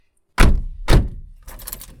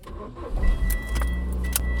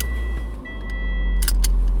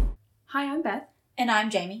Hi, I'm Beth. And I'm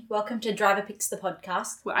Jamie. Welcome to Driver Picks the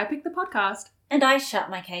Podcast. Where I pick the podcast. And I shut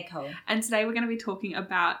my cake hole. And today we're going to be talking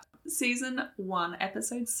about Season 1,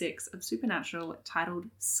 Episode 6 of Supernatural, titled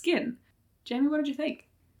Skin. Jamie, what did you think?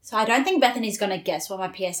 So I don't think Bethany's going to guess what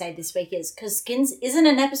my PSA this week is, because Skins isn't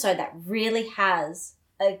an episode that really has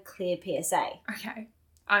a clear PSA. Okay.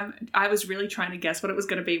 I was really trying to guess what it was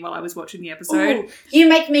going to be while I was watching the episode. Ooh, you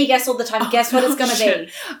make me guess all the time. Guess what it's going to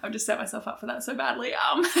be. I've just set myself up for that so badly.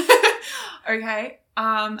 Okay.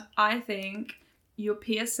 I think your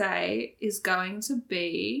PSA is going to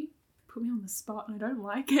be... Put me on the spot and I don't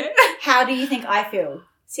like it. How do you think I feel?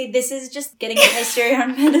 See, this is just getting a taste of your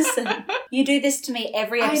own medicine. You do this to me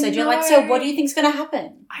every episode. You're like, so what do you think's going to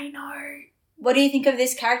happen? I know. What do you think of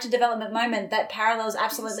this character development moment that parallels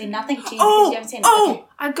absolutely nothing to you because you haven't seen it? Okay.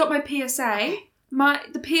 I've got my PSA.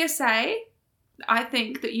 The PSA I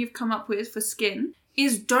think that you've come up with for Skin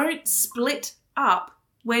is don't split up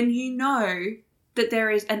when you know that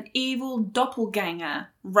there is an evil doppelganger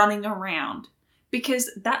running around.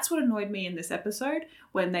 Because that's what annoyed me in this episode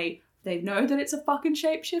when they know that it's a fucking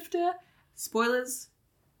shapeshifter. Spoilers.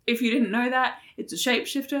 If you didn't know that, it's a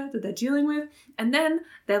shapeshifter that they're dealing with. And then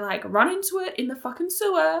they run into it in the fucking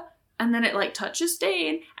sewer. And then it touches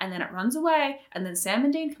Dean. And then it runs away. And then Sam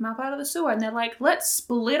and Dean come up out of the sewer. And they're like, let's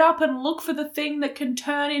split up and look for the thing that can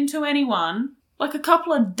turn into anyone. Like a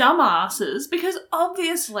couple of dumbasses. Because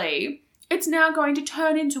obviously it's now going to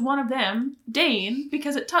turn into one of them, Dean.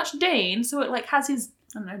 Because it touched Dean. So it has his,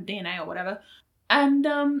 I don't know, DNA or whatever. And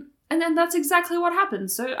then that's exactly what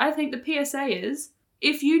happens. So I think the PSA is...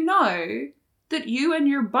 if you know that you and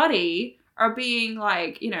your buddy are being,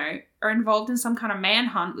 are involved in some kind of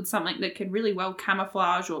manhunt with something that can really well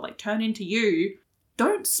camouflage or, turn into you,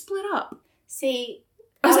 don't split up. See,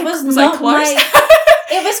 was close.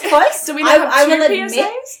 It was close. Do we not have two will PSAs?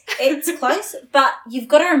 Admit it's close, but you've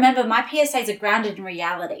got to remember my PSAs are grounded in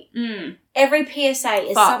reality. Mm. Every PSA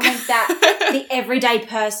is something that the everyday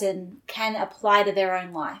person can apply to their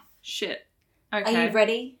own life. Shit. Okay. Are you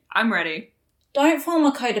ready? I'm ready. Don't form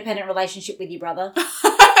a codependent relationship with your brother.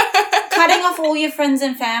 Cutting off all your friends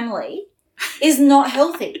and family is not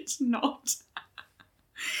healthy. It's not.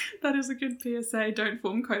 That is a good PSA. Don't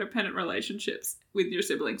form codependent relationships with your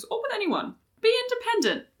siblings or with anyone. Be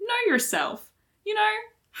independent. Know yourself.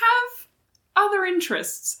 Have other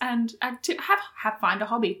interests and find a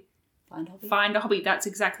hobby. Find a hobby. That's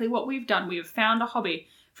exactly what we've done. We have found a hobby.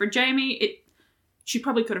 For Jamie, she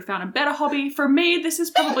probably could have found a better hobby. For me, this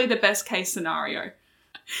is probably the best case scenario.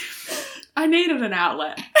 I needed an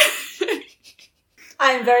outlet.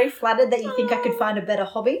 I am very flattered that you think I could find a better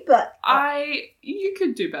hobby, but... You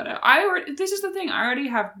could do better. This is the thing. I already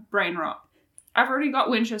have brain rot. I've already got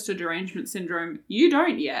Winchester derangement syndrome. You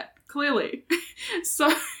don't yet, clearly.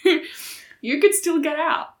 So you could still get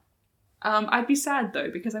out. I'd be sad, though,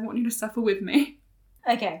 because I want you to suffer with me.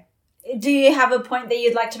 Okay. Do you have a point that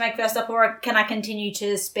you'd like to make first up, or can I continue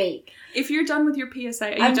to speak? If you're done with your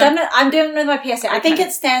PSA, I'm done with my PSA. Okay. I think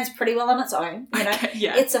it stands pretty well on its own. Okay,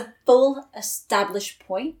 yeah. It's a full established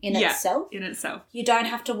point in itself. In itself. You don't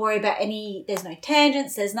have to worry about there's no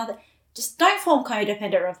tangents, there's nothing. Just don't form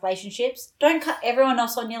codependent relationships. Don't cut everyone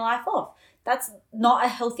else on your life off. That's not a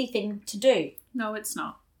healthy thing to do. No, it's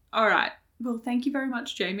not. All right. Well, thank you very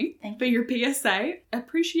much, Jamie, for your PSA.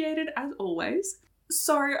 Appreciated as always.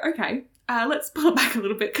 So, okay, let's pull it back a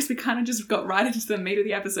little bit because we kind of just got right into the meat of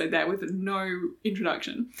the episode there with no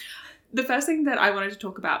introduction. The first thing that I wanted to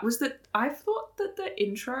talk about was that I thought that the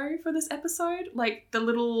intro for this episode, the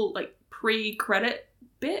little, pre-credit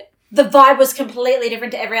bit... the vibe was completely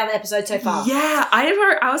different to every other episode so far. Yeah,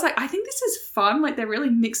 I was like, I think this is fun. They're really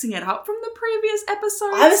mixing it up from the previous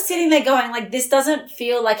episodes. I was sitting there going, this doesn't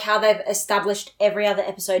feel like how they've established every other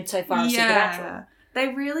episode so far of Supernatural. They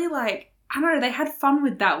really, I don't know, they had fun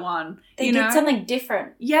with that one. They did something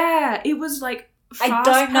different. Yeah, it was I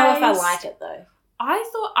don't know if I like it though. I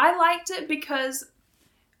thought I liked it because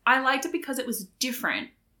it was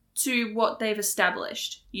different to what they've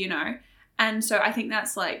established, And so I think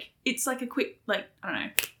that's it's a quick, I don't know,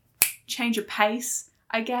 change of pace,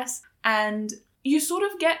 I guess. And you sort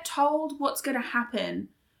of get told what's going to happen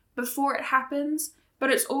before it happens, but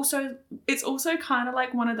it's also kind of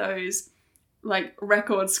like one of those...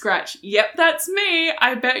 record scratch. Yep, that's me.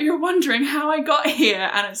 I bet you're wondering how I got here.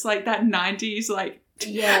 And it's that 90s,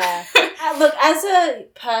 Yeah. Look, as a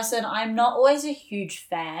person, I'm not always a huge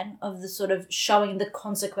fan of the sort of showing the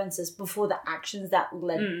consequences before the actions that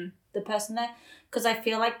led the person there. Because I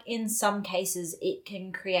feel like in some cases it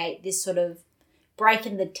can create this sort of break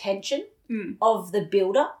in the tension of the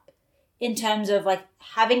build-up in terms of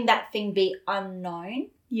having that thing be unknown.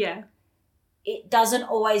 Yeah. it doesn't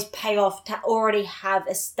always pay off to already have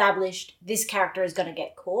established this character is going to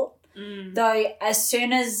get caught. Though as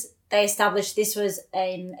soon as they established this was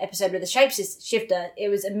an episode with a shapeshifter, it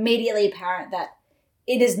was immediately apparent that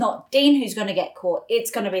it is not Dean who's going to get caught.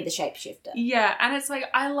 It's going to be the shapeshifter. Yeah, and it's like,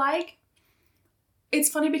 it's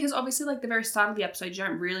funny because obviously like the very start of the episode, you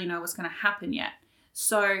don't really know what's going to happen yet.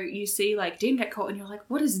 So you see like Dean get caught and you're like,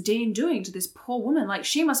 what is Dean doing to this poor woman? Like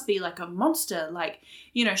she must be like a monster. Like,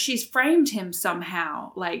 you know, she's framed him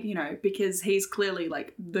somehow, like, you know, because he's clearly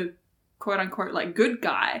like the quote unquote like good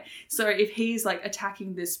guy. So if he's like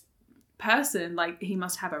attacking this person, like he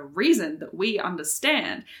must have a reason that we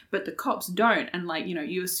understand, but the cops don't. And like, you know,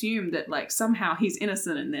 you assume that like somehow he's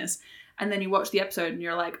innocent in this. And then you watch the episode and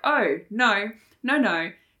you're like, oh, no,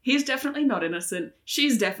 he's definitely not innocent.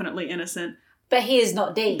 She's definitely innocent. But he is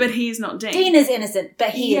not Dean. Dean is innocent,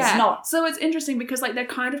 but he is not. So it's interesting because like they're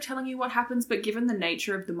kind of telling you what happens, but given the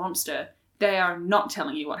nature of the monster, they are not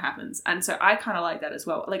telling you what happens. And so I kind of like that as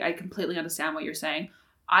well. Like I completely understand what you're saying.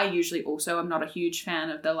 I usually also am not a huge fan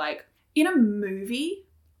of the like, in a movie,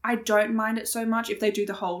 I don't mind it so much if they do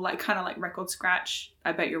the whole like kind of like record scratch,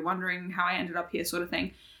 I bet you're wondering how I ended up here sort of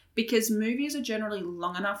thing. Because movies are generally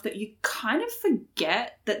long enough that you kind of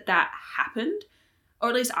forget that happened. Or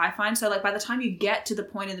at least I find. So, like, by the time you get to the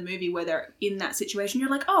point in the movie where they're in that situation, you're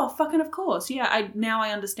like, oh, fucking of course. Yeah, now I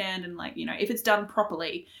understand. And, like, you know, if it's done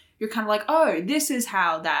properly, you're kind of like, oh, this is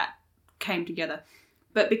how that came together.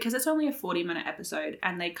 But because it's only a 40-minute episode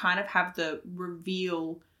and they kind of have the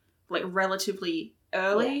reveal, like, relatively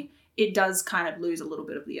early, it does kind of lose a little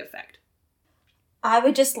bit of the effect. I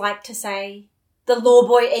would just like to say the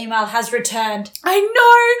Lawboy email has returned. I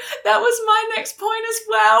know! That was my next point as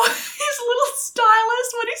well. His little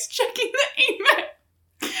stylus when he's checking the email.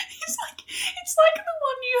 He's like, it's like the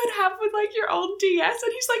one you would have with like your old DS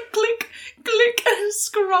and he's like click, click and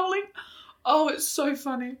scrolling. Oh, it's so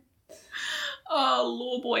funny.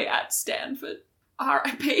 Oh, Lawboy at Stanford.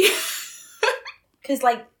 R.I.P. Because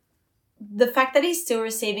like the fact that he's still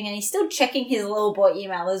receiving and he's still checking his Lawboy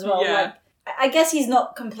email as well. Yeah. Like, I guess he's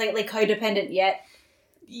not completely codependent yet.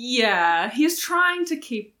 Yeah, he's trying to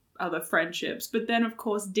keep other friendships. But then, of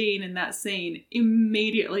course, Dean in that scene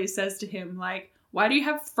immediately says to him, like, why do you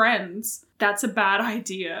have friends? That's a bad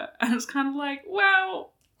idea. And it's kind of like,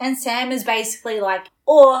 well... And Sam is basically like,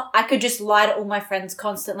 or I could just lie to all my friends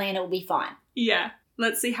constantly and it will be fine. Yeah,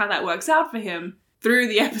 let's see how that works out for him through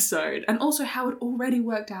the episode. And also how it already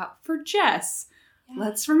worked out for Jess. Yeah.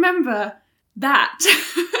 Let's remember that.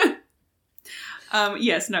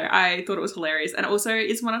 Yes, no, I thought it was hilarious. And also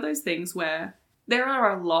it's one of those things where there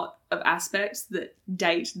are a lot of aspects that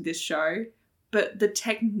date this show, but the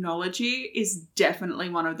technology is definitely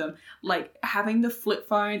one of them. Like having the flip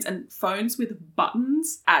phones and phones with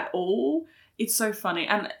buttons at all, it's so funny.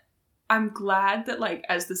 And I'm glad that like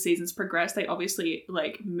as the seasons progress, they obviously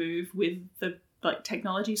like move with the like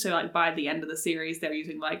technology. So like by the end of the series, they're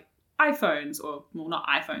using like iPhones or, well, not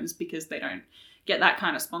iPhones because they don't get that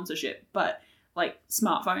kind of sponsorship, but like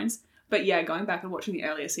smartphones. But yeah, going back and watching the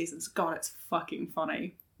earlier seasons, God, it's fucking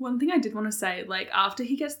funny. One thing I did want to say, like after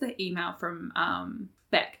he gets the email from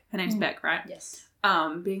Beck, her name's Beck, right? Yes.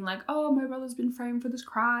 Being like, oh, my brother's been framed for this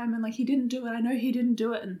crime and like he didn't do it. I know he didn't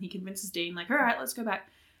do it. And he convinces Dean like, all right, let's go back.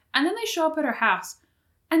 And then they show up at her house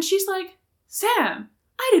and she's like, Sam,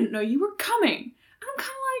 I didn't know you were coming. And I'm kind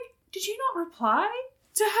of like, did you not reply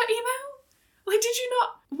to her email? Like,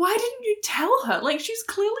 why didn't you tell her? Like, she's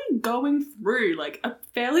clearly going through, like, a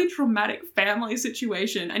fairly traumatic family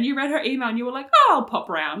situation. And you read her email and you were like, oh, I'll pop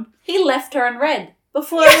round. He left her unread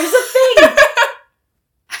before it was a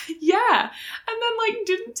thing. Yeah. And then, like,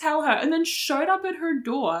 didn't tell her. And then showed up at her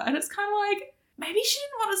door. And it's kind of like, maybe she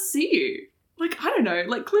didn't want to see you. Like, I don't know.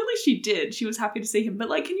 Like, clearly she did. She was happy to see him. But,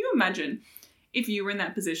 like, can you imagine if you were in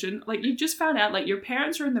that position? Like, you've just found out, like, your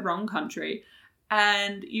parents are in the wrong country.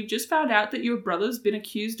 And you've just found out that your brother's been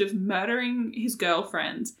accused of murdering his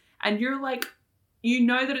girlfriend. And you're like, you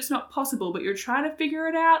know that it's not possible, but you're trying to figure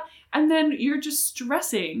it out. And then you're just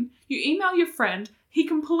stressing. You email your friend. He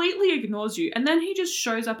completely ignores you. And then he just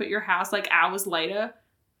shows up at your house like hours later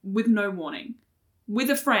with no warning. With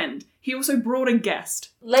a friend. He also brought a guest.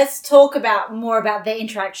 Let's talk more about their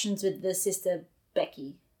interactions with the sister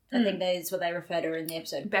Becky. I think that is what they refer to her in the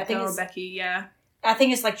episode. Becca or Becky, yeah. I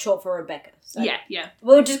think it's like short for Rebecca. So yeah.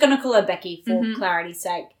 We're just going to call her Becky for clarity's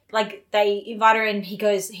sake. Like they invite her in, he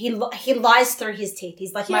goes, he lies through his teeth.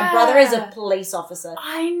 He's like, my brother is a police officer.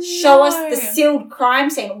 I know. Show us the sealed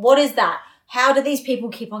crime scene. What is that? How do these people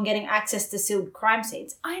keep on getting access to sealed crime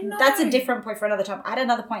scenes? I know. That's a different point for another time. I had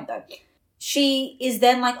another point though. she is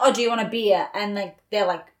then like, oh, do you want a beer? And like they're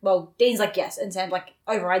like, well, Dean's like, yes. And Sam like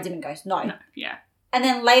overrides him and goes, no. Yeah. And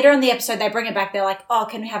then later in the episode, they bring it back. They're like, oh,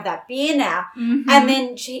 can we have that beer now? Mm-hmm. And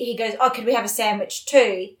then he goes, oh, can we have a sandwich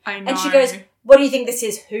too? I know. And she goes, what do you think this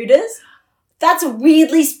is, Hooters? That's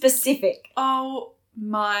weirdly specific. Oh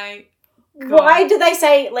my God. Why do they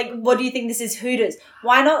say, like, what do you think this is, Hooters?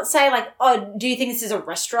 Why not say, like, oh, do you think this is a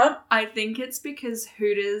restaurant? I think it's because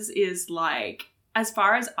Hooters is like, as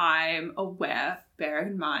far as I'm aware, bear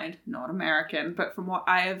in mind, not American, but from what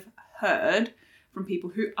I have heard from people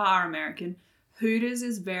who are American, Hooters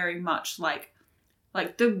is very much like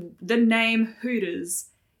the name Hooters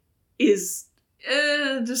is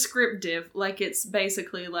descriptive. Like, it's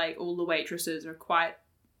basically like all the waitresses are quite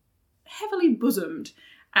heavily bosomed,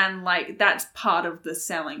 and like that's part of the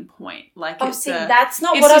selling point. Like, that's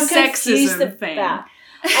not what I'm confused about.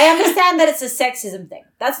 I understand that it's a sexism thing.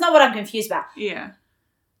 That's not what I'm confused about. Yeah.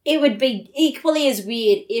 It would be equally as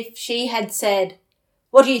weird if she had said,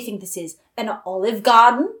 what do you think this is? An Olive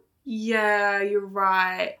Garden? Yeah, you're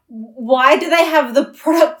right. Why do they have the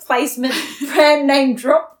product placement brand name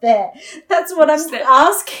drop there? That's what I'm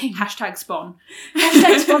asking. Hashtag spawn.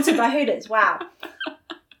 Hashtag sponsored by Hooters. Wow.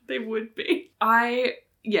 They would be. I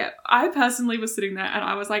personally was sitting there and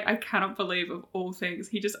I was like, I cannot believe of all things,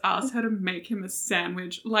 he just asked her to make him a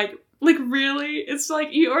sandwich. Like really? It's like,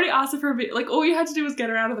 you already asked her for a bit. Like, all you had to do was get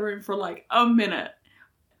her out of the room for like a minute.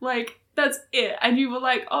 Like, that's it. And you were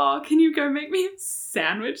like, oh, can you go make me a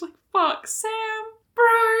sandwich? Like, fuck, Sam,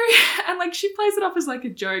 bro. And like, she plays it off as like a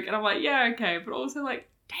joke. And I'm like, yeah, okay. But also like,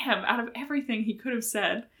 damn, out of everything he could have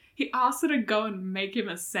said, he asked her to go and make him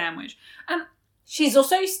a sandwich. And she's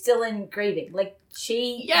also still in grieving. Like,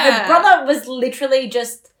 her brother was literally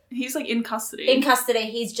just... He's like in custody.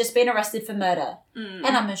 He's just been arrested for murder. And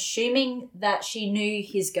I'm assuming that she knew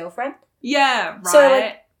his girlfriend. Yeah, right. So,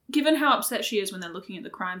 like, given how upset she is when they're looking at the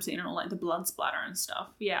crime scene and all like the blood splatter and stuff,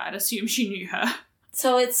 yeah, I'd assume she knew her.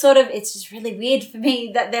 So it's just really weird for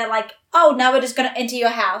me that they're like, oh, now we're just going to enter your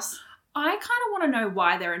house. I kind of want to know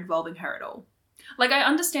why they're involving her at all. Like, I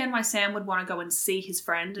understand why Sam would want to go and see his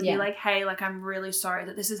friend and be like, hey, like, I'm really sorry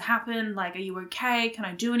that this has happened. Like, are you okay? Can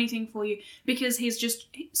I do anything for you? Because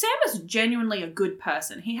Sam is genuinely a good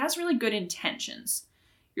person. He has really good intentions.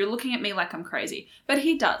 You're looking at me like I'm crazy. But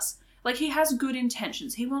he does. Like, he has good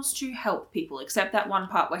intentions. He wants to help people, except that one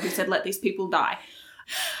part where he said, let these people die.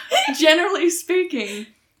 Generally speaking,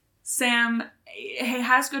 Sam, he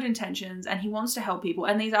has good intentions and he wants to help people,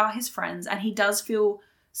 and these are his friends, and he does feel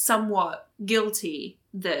somewhat guilty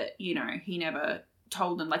that, you know, he never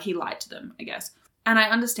told them, like, he lied to them, I guess. And I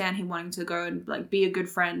understand him wanting to go and, like, be a good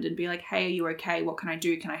friend and be like, hey, are you okay? What can I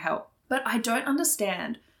do? Can I help? But I don't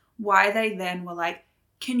understand why they then were like,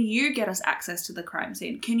 can you get us access to the crime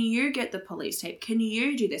scene? Can you get the police tape? Can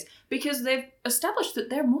you do this? Because they've established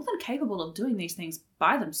that they're more than capable of doing these things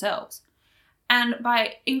by themselves. And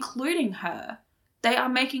by including her, they are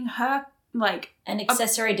making her, like... an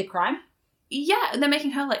accessory to crime? Yeah, they're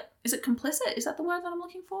making her, like... Is it complicit? Is that the word that I'm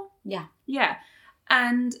looking for? Yeah. Yeah.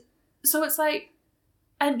 And so it's like...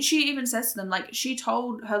 And she even says to them, like, she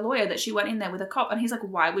told her lawyer that she went in there with a cop. And he's like,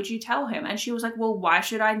 why would you tell him? And she was like, well, why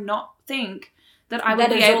should I not think... that I would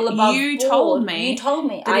be able... You told me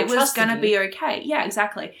that it was going to be okay. Yeah,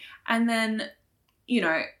 exactly. And then, you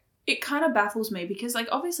know, it kind of baffles me because, like,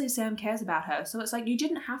 obviously Sam cares about her. So it's like, you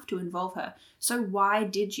didn't have to involve her. So why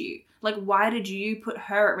did you? Like, why did you put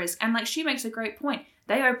her at risk? And, like, she makes a great point.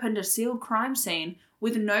 They opened a sealed crime scene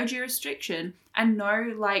with no jurisdiction and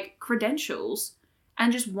no, like, credentials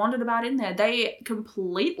and just wandered about in there. They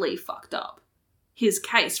completely fucked up his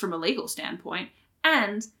case from a legal standpoint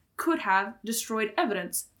and... could have destroyed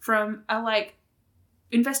evidence from a, like,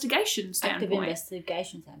 investigation standpoint. Active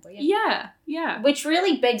investigation standpoint, Yeah. Which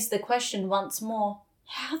really begs the question once more,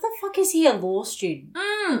 how the fuck is he a law student?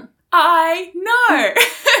 I know!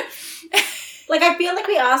 Like, I feel like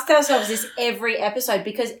we ask ourselves this every episode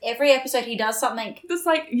because every episode he does something... Just,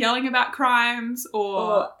 like, yelling about crimes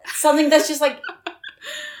or something that's just, like...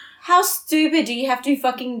 How stupid do you have to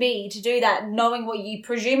fucking be to do that knowing what you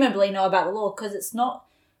presumably know about the law? Because it's not...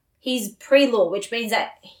 He's pre-law, which means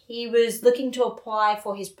that he was looking to apply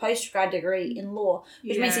for his post-grad degree in law,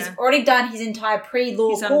 which means he's already done his entire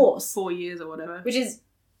pre-law course. 4 years or whatever. Which is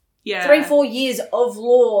 3-4 years of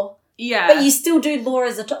law. Yeah. But you still do law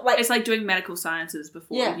as a top. Like, it's like doing medical sciences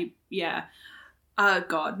before you... Yeah. Oh,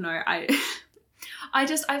 God, no. I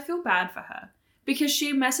feel bad for her. Because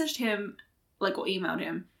she messaged him, like, or emailed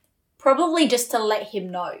him. Probably just to let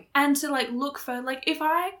him know. And to, like, look for, like, if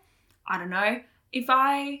I don't know, if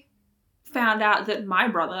I... found out that my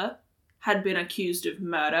brother had been accused of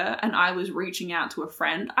murder and I was reaching out to a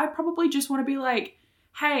friend, I'd probably just want to be like,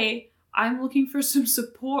 hey, I'm looking for some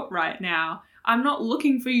support right now. I'm not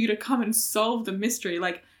looking for you to come and solve the mystery.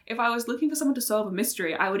 Like, if I was looking for someone to solve a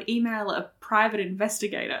mystery, I would email a private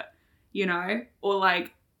investigator, you know, or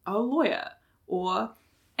like a lawyer or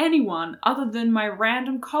anyone other than my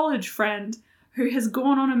random college friend who has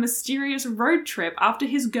gone on a mysterious road trip after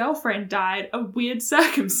his girlfriend died of weird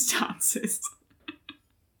circumstances.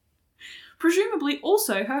 Presumably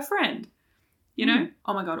also her friend, you know?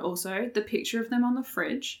 Oh my God, also the picture of them on the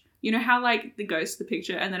fridge. You know how, like, it goes to the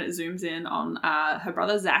picture and then it zooms in on her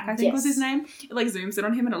brother, Zach, I think was his name. It, like, zooms in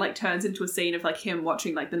on him and it, like, turns into a scene of, like, him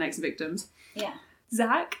watching, like, the next victims. Yeah.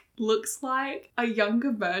 Zach looks like a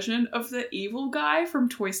younger version of the evil guy from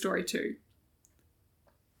Toy Story 2.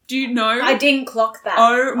 Do you know? I didn't clock that.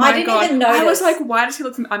 Oh my God. I didn't even notice. I was like, why does he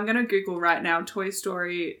look... I'm going to Google right now Toy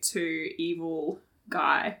Story 2 evil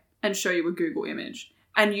guy and show you a Google image.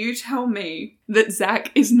 And you tell me that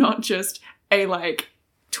Zach is not just a, like...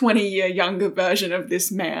 20-year younger version of this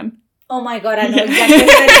man. Oh my God, I know exactly what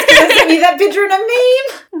that is. Going to send me that picture in a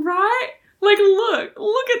meme. Right? Like,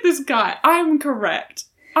 look at this guy. I'm correct.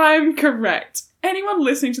 Anyone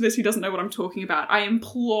listening to this who doesn't know what I'm talking about, I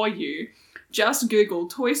implore you, just Google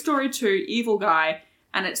Toy Story 2 evil guy,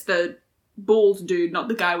 and it's the bald dude, not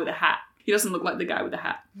the guy with a hat. He doesn't look like the guy with a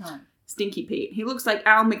hat. No. Stinky Pete. He looks like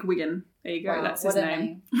Al McWiggin. There you go, wow, that's his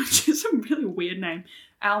name. Which is a really weird name.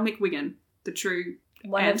 Al McWiggin, the true...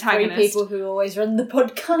 One antagonist. of 3 people who always run the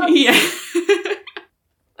podcast. Yeah.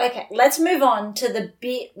 Okay, let's move on to the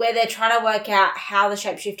bit where they're trying to work out how the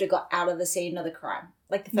shapeshifter got out of the scene of the crime.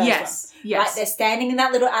 Like the first one. Yes. Right, they're standing in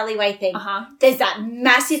that little alleyway thing. Uh-huh. There's that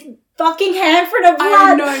massive fucking handprint of blood.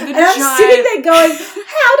 I know, the and I'm giant... sitting there going,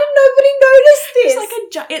 how did nobody notice this?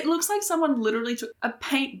 It's like it looks like someone literally took a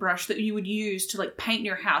paintbrush that you would use to, like, paint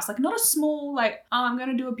your house. Like, not a small, like, oh, I'm going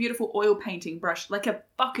to do a beautiful oil painting brush. Like a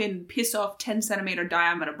fucking piss-off 10-centimeter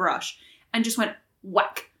diameter brush. And just went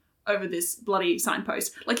whack over this bloody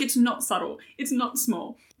signpost. Like, it's not subtle. It's not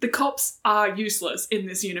small. The cops are useless in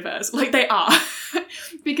this universe. Like, they are.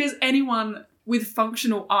 Because anyone with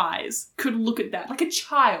functional eyes could look at that. Like, a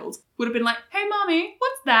child would have been like, hey, mommy,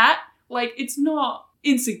 what's that? Like, it's not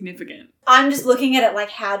insignificant. I'm just looking at it like,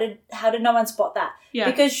 how did no one spot that? Yeah.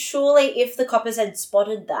 Because surely if the coppers had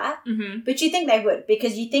spotted that, Mm-hmm. but you think they would,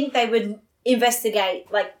 because you think they would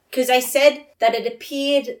investigate, like, because they said that it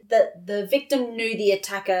appeared that the victim knew the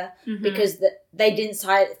attacker because they didn't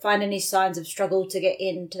find any signs of struggle to get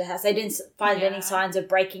into the house. They didn't find any signs of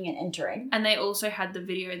breaking and entering. And they also had the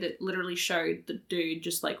video that literally showed the dude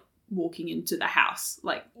just, like, walking into the house.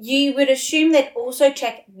 Like, you would assume they'd also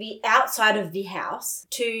check the outside of the house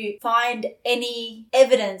to find any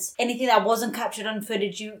evidence, anything that wasn't captured on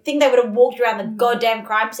footage. You think they would have walked around the goddamn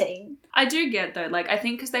crime scene. I do get, though, like, I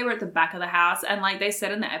think because they were at the back of the house and, like, they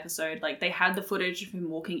said in the episode, like, they had the footage of him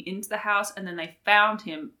walking into the house and then they found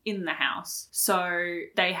him in the house. So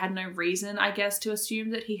they had no reason, I guess, to assume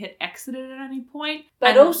that he had exited at any point.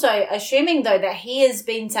 But also assuming, though, that he has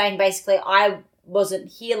been saying basically, I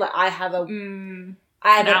wasn't here, like, I have an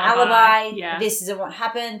alibi. Yeah. This isn't what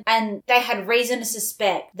happened. And they had reason to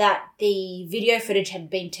suspect that the video footage had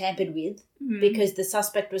been tampered with because the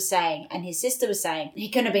suspect was saying, and his sister was saying, he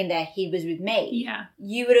couldn't have been there, he was with me. Yeah.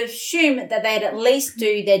 You would assume that they'd at least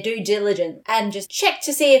do their due diligence and just check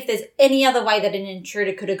to see if there's any other way that an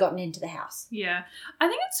intruder could have gotten into the house. Yeah. I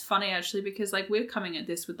think it's funny, actually, because, like, we're coming at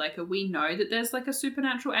this with, like, we know that there's, like, a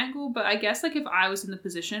supernatural angle, but I guess, like, if I was in the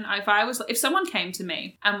position, if someone came to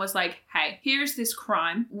me and was like, hey, here's this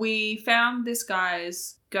crime. We found this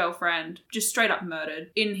guy's girlfriend just straight up murdered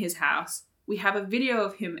in his house. We have a video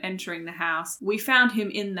of him entering the house. We found him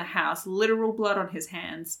in the house, literal blood on his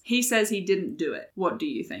hands. He says he didn't do it. What do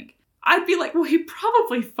you think? I'd be like, well, he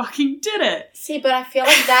probably fucking did it. See, but I feel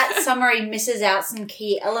like that summary misses out some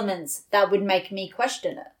key elements that would make me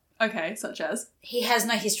question it. Okay, such as? He has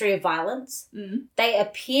no history of violence. They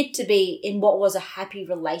appeared to be in what was a happy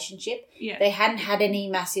relationship. Yeah. They hadn't had any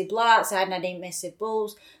massive blowouts. They hadn't had any massive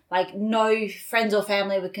bulls. Like, no friends or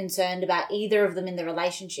family were concerned about either of them in the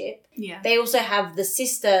relationship. Yeah. They also have the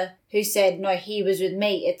sister who said, no, he was with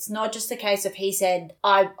me. It's not just a case of he said,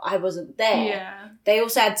 I wasn't there. Yeah. They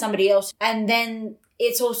also had somebody else. And then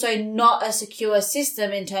it's also not a secure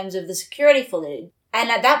system in terms of the security footage. And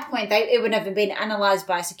at that point, it would have been analysed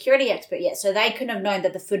by a security expert yet, so they couldn't have known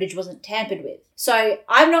that the footage wasn't tampered with. So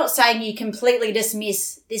I'm not saying you completely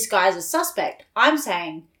dismiss this guy as a suspect. I'm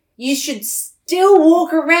saying you should still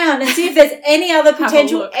walk around and see if there's any other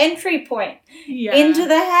potential entry point into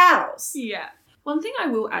the house. Yeah. One thing I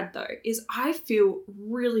will add, though, is I feel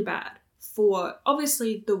really bad for,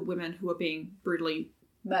 obviously, the women who are being brutally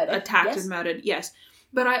Murdered. attacked Yes. and murdered, yes.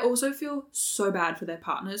 But I also feel so bad for their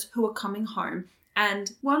partners who are coming home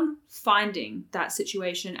and, one, finding that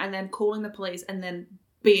situation and then calling the police and then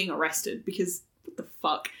being arrested because what the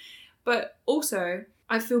fuck. But also,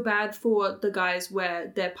 I feel bad for the guys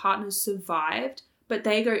where their partners survived, but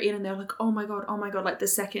they go in and they're like, oh my god, like the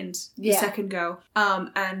second girl,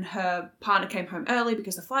 and her partner came home early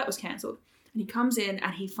because the flight was cancelled. And he comes in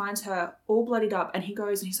and he finds her all bloodied up and he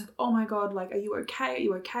goes and he's like, oh my god, like, are you okay? Are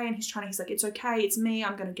you okay? And he's like, it's okay, it's me,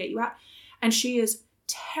 I'm going to get you out. And she is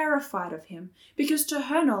terrified of him because to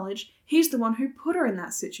her knowledge, he's the one who put her in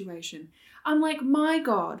that situation. I'm like, my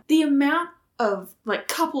god, the amount of like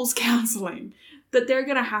couples counselling that they're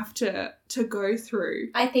going to have to go through.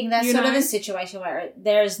 I think that's You sort of know? a situation where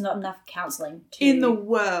there is not enough counselling to... In the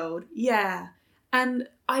world, yeah. And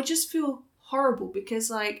I just feel horrible because,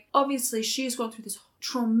 like, obviously she's gone through this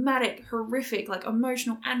traumatic, horrific, like,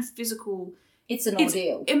 emotional and physical... It's an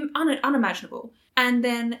ordeal. Unimaginable. And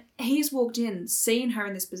then he's walked in, seen her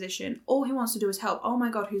in this position. All he wants to do is help. Oh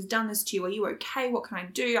my god, who's done this to you? Are you okay? What can I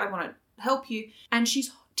do? I want to help you. And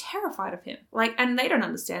she's terrified of him. Like, and they don't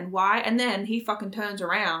understand why. And then he fucking turns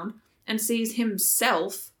around and sees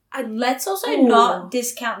himself. Let's also not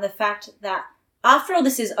discount the fact that after all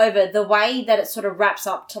this is over, the way that it sort of wraps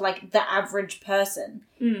up to, like, the average person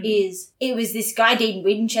is it was this guy, Dean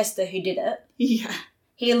Winchester, who did it. Yeah.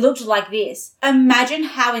 He looked like this. Imagine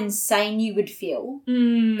how insane you would feel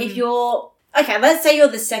if you're... Okay, let's say you're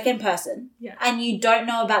the second person and you don't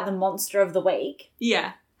know about the monster of the week.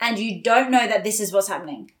 Yeah. And you don't know that this is what's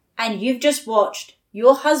happening. And you've just watched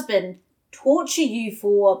your husband torture you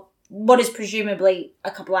for what is presumably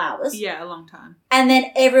a couple hours. Yeah, a long time. And then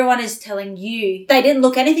everyone is telling you they didn't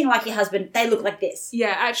look anything like your husband. They look like this.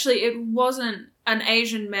 Yeah, actually, it wasn't an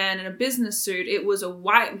Asian man in a business suit. It was a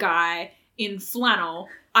white guy in flannel.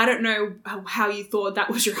 I don't know how you thought that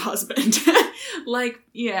was your husband. Like,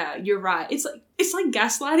 yeah, you're right. It's like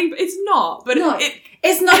gaslighting, but it's not. But No,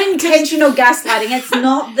 it's not intentional gaslighting. It's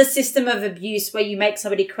not the system of abuse where you make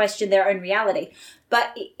somebody question their own reality.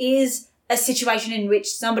 But it is a situation in which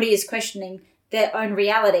somebody is questioning their own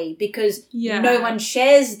reality because no one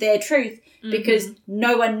shares their truth because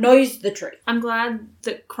no one knows the truth. I'm glad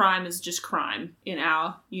that crime is just crime in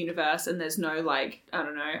our universe and there's no, like, I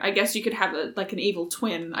don't know, I guess you could have an evil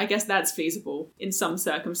twin. I guess that's feasible in some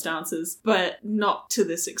circumstances, but not to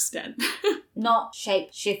this extent. Not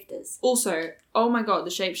shapeshifters. Also, oh my god,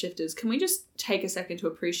 the shapeshifters. Can we just take a second to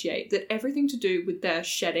appreciate that everything to do with their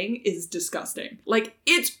shedding is disgusting? Like,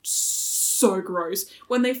 it's so gross.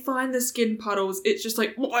 When they find the skin puddles, it's just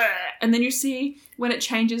like, bleh. And then you see when it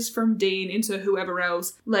changes from Dean into whoever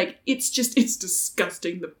else, like, it's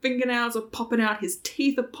disgusting. The fingernails are popping out, his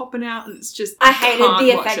teeth are popping out, and it's just... I hated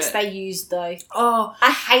the effects they used, though. Oh.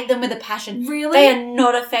 I hate them with a passion. Really? They are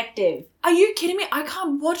not effective. Are you kidding me? I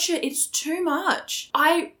can't watch it. It's too much.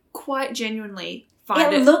 I quite genuinely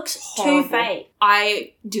find it looks horrible. too fake.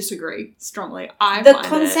 I disagree strongly. The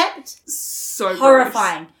concept, so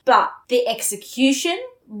horrifying. gross. But the execution,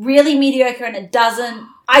 really mediocre, and it doesn't...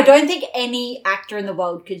 I don't think any actor in the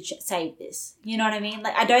world could save this. You know what I mean?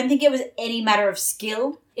 Like, I don't think it was any matter of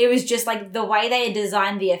skill. It was just, like, the way they had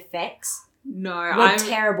designed the effects were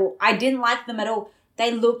terrible. I didn't like them at all.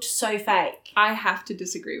 They looked so fake. I have to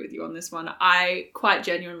disagree with you on this one. I quite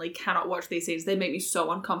genuinely cannot watch these scenes. They make me so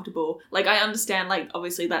uncomfortable. Like, I understand, like,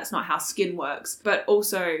 obviously that's not how skin works, but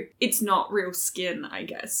also it's not real skin, I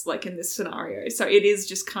guess, like in this scenario. So it is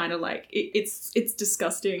just kind of like, it's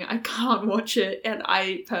disgusting. I can't watch it. And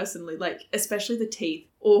I personally, like, especially the teeth.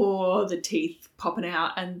 Or the teeth popping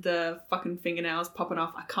out and the fucking fingernails popping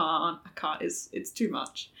off. I can't. It's too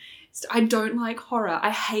much. I don't like horror.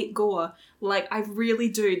 I hate gore. Like, I really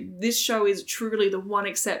do. This show is truly the one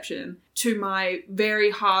exception to my very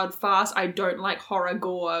hard, fast, I don't like horror,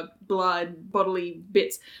 gore, blood, bodily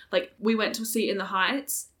bits. Like, we went to see In the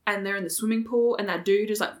Heights, and they're in the swimming pool, and that dude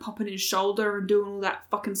is, like, popping his shoulder and doing all that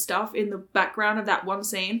fucking stuff in the background of that one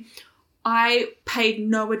scene. I paid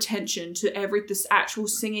no attention to this actual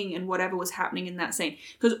singing and whatever was happening in that scene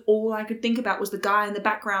because all I could think about was the guy in the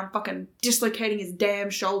background fucking dislocating his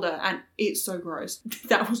damn shoulder, and it's so gross.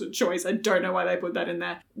 That was a choice. I don't know why they put that in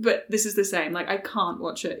there, but this is the same. Like, I can't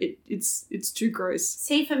watch it. It's too gross.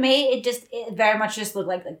 See, for me, it very much just looked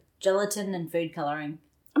like gelatin and food colouring.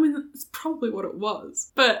 I mean, that's probably what it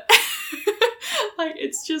was, but... like,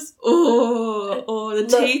 it's just, the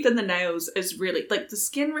teeth and the nails is really, like, the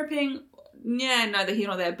skin ripping, yeah, neither here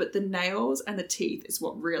nor there, but the nails and the teeth is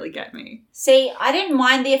what really get me. See, I didn't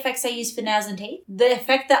mind the effects they used for nails and teeth. The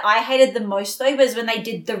effect that I hated the most, though, was when they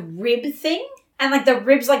did the rib thing, and like the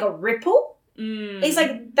ribs like a ripple. Mm. It's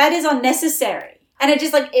like, that is unnecessary. And it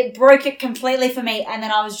just like, it broke it completely for me. And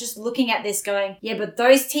then I was just looking at this going, yeah, but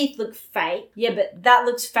those teeth look fake. Yeah, but that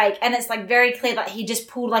looks fake. And it's like very clear that he just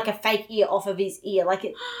pulled like a fake ear off of his ear. Like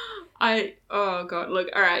it. Oh God, look,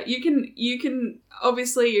 all right. You can,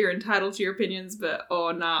 obviously you're entitled to your opinions, but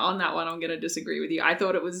on that one, I'm going to disagree with you. I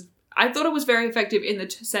thought it was very effective in the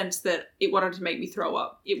sense that it wanted to make me throw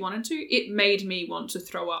up. It made me want to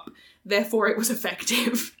throw up. Therefore, it was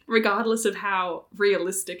effective, regardless of how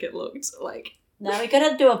realistic it looked. Like, no, we got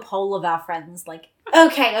to do a poll of our friends. Like,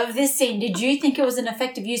 okay, of this scene, did you think it was an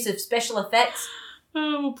effective use of special effects?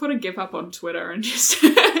 We'll put a GIF up on Twitter and just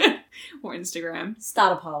or Instagram.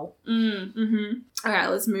 Start a poll. Mm-hmm. All right,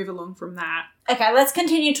 let's move along from that. Okay, let's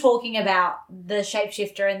continue talking about the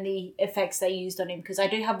shapeshifter and the effects they used on him, because I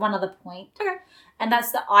do have one other point. Okay. And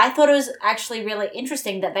that's that I thought it was actually really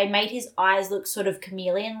interesting that they made his eyes look sort of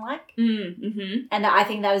chameleon-like. Mm-hmm. And I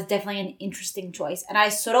think that was definitely an interesting choice. And I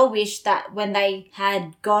sort of wish that when they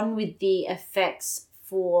had gone with the effects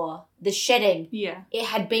for the shedding, yeah, it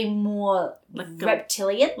had been more like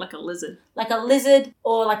reptilian. Like a lizard. Like a lizard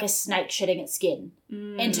or like a snake shedding its skin.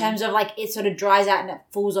 In terms of like it sort of dries out and it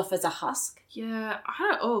falls off as a husk. Yeah,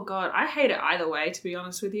 oh God, I hate it either way, to be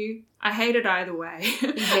honest with you. I hate it either way.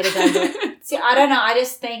 You hate it either way. See, I don't know, I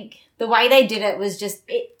just think the way they did it was just,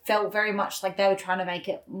 it felt very much like they were trying to make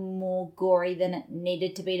it more gory than it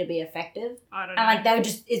needed to be effective. I don't know. And like they were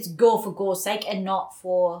just, it's gore for gore's sake and not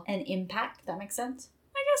for an impact. That makes sense?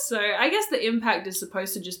 I guess so. I guess the impact is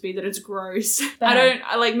supposed to just be that it's gross.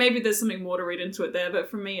 But maybe there's something more to read into it there, but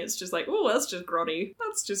for me it's just like, oh, that's just grotty.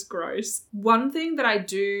 That's just gross. One thing that I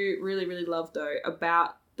do really, really love though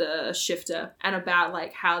about the shifter and about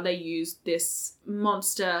like how they use this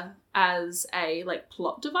monster as a like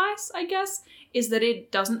plot device, I guess, is that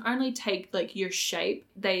it doesn't only take like your shape.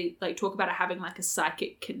 They like talk about it having like a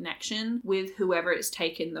psychic connection with whoever it's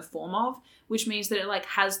taken the form of, which means that it like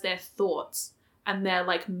has their thoughts and their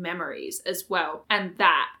like memories as well. And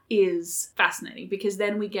that is fascinating because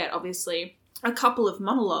then we get obviously a couple of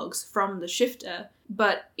monologues from the shifter,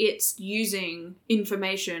 but it's using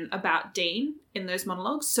information about Dean in those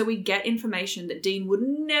monologues. So we get information that Dean would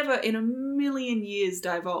never in a million years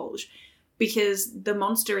divulge because the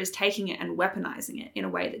monster is taking it and weaponizing it in a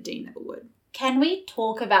way that Dean never would. Can we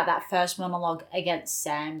talk about that first monologue against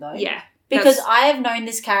Sam though? Yeah. Because I have known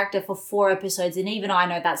this character for 4 episodes and even I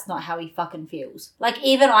know that's not how he fucking feels. Like,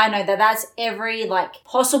 even I know that that's every, like,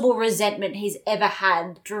 possible resentment he's ever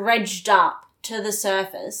had dredged up to the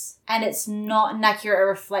surface, and it's not an accurate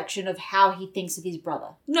reflection of how he thinks of his brother.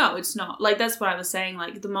 No, it's not. Like, that's what I was saying.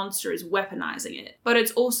 Like, the monster is weaponizing it. But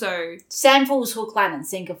it's also... Sam falls hook, line, and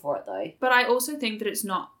sinker for it, though. But I also think that it's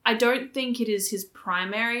not... I don't think it is his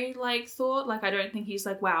primary, like, thought. Like, I don't think he's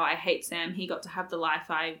like, wow, I hate Sam. He got to have the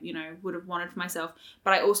life I, would have wanted for myself.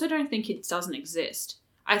 But I also don't think it doesn't exist.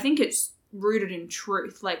 I think it's rooted in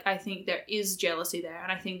truth. Like, I think there is jealousy there.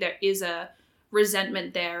 And I think there is a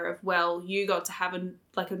resentment there of, well, you got to have a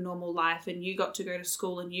normal life and you got to go to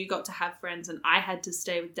school and you got to have friends and I had to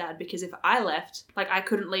stay with Dad because if I left, like, I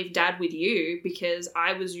couldn't leave Dad with you because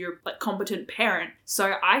I was your, like, competent parent.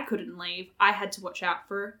 So I couldn't leave. I had to watch out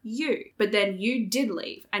for you. But then you did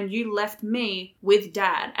leave and you left me with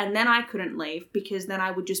Dad and then I couldn't leave because then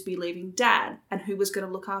I would just be leaving Dad and who was going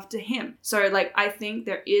to look after him. So, like, I think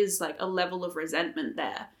there is, like, a level of resentment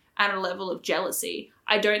there and a level of jealousy.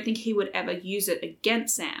 I don't think he would ever use it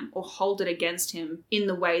against Sam or hold it against him in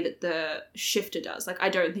the way that the shifter does. Like, I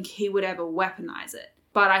don't think he would ever weaponize it.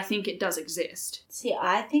 But I think it does exist. See,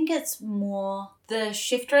 I think it's more the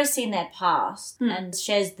shifter has seen their past and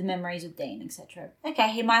shares the memories with Dean, etc.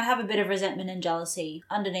 Okay, he might have a bit of resentment and jealousy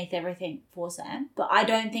underneath everything for Sam, but I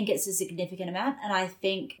don't think it's a significant amount. And I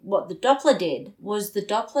think what the Doppler did was the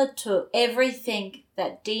Doppler took everything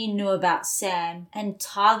that Dean knew about Sam and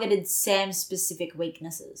targeted Sam's specific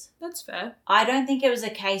weaknesses. That's fair. I don't think it was a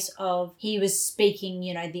case of he was speaking,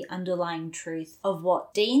 the underlying truth of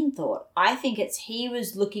what Dean thought. I think it's he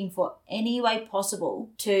was looking for any way possible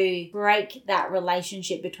to break that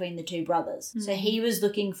relationship between the two brothers. Mm-hmm. So he was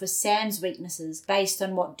looking for Sam's weaknesses based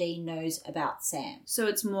on what Dean knows about Sam. So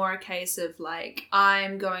it's more a case of, like,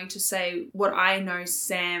 I'm going to say what I know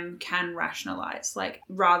Sam can rationalize, like,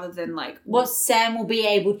 rather than, like, what Sam will be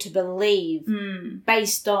able to believe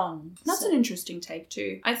based on. That's an interesting take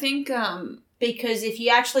too. I think because if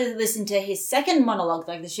you actually listen to his second monologue,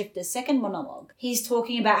 like the shifter's second monologue, he's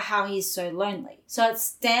talking about how he's so lonely. So it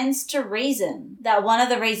stands to reason that one of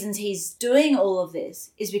the reasons he's doing all of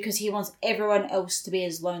this is because he wants everyone else to be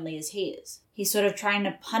as lonely as he is. He's sort of trying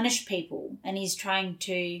to punish people and he's trying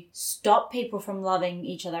to stop people from loving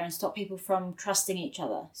each other and stop people from trusting each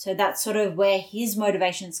other. So that's sort of where his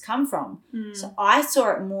motivations come from. So I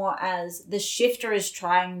saw it more as the Shifter is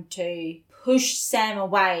trying to push Sam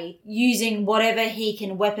away using whatever he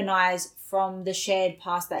can weaponize from the shared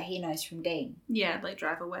past that he knows from Dean. Yeah, like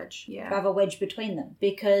drive a wedge. Yeah. Drive a wedge between them.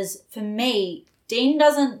 Because for me, Dean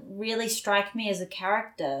doesn't really strike me as a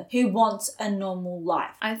character who wants a normal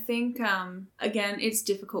life. I think, again, it's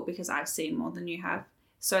difficult because I've seen more than you have.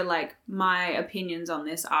 So, like, my opinions on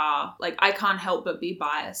this are, like, I can't help but be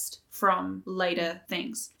biased from later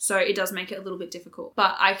things. So it does make it a little bit difficult.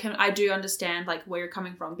 But I do understand, like, where you're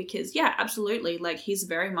coming from because, yeah, absolutely. Like, he's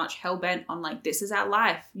very much hell-bent on, like, this is our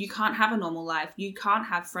life. You can't have a normal life. You can't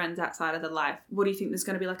have friends outside of the life. What do you think there's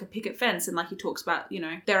going to be, like, a picket fence? And, like, he talks about, you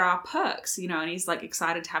know, there are perks, you know, and he's, like,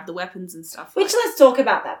 excited to have the weapons and stuff. Which, let's talk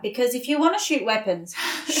about that because if you want to shoot weapons,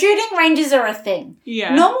 shooting ranges are a thing.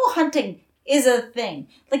 Yeah. Normal hunting is a thing.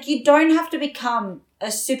 Like, you don't have to become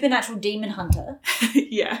a supernatural demon hunter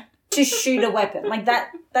yeah. to shoot a weapon. Like,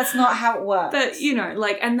 that's not how it works. But, you know,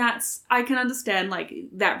 like, and that's, I can understand, like,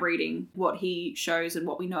 that reading what he shows and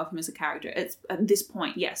what we know of him as a character. It's, at this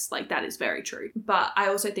point, yes, like, that is very true. But I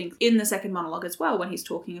also think in the second monologue as well, when he's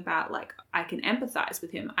talking about, like, I can empathize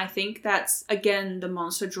with him, I think that's, again, the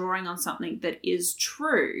monster drawing on something that is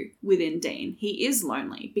true within Dean. He is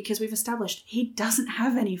lonely because we've established he doesn't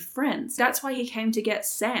have any friends. That's why he came to get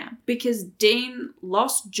Sam, because Dean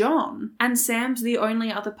lost John and Sam's the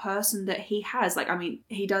only other person that he has. Like, I mean,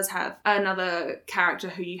 he does have another character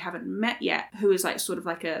who you haven't met yet, who is like sort of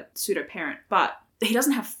like a pseudo parent, but he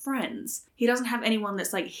doesn't have friends. He doesn't have anyone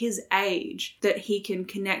that's like his age that he can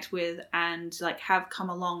connect with and like have come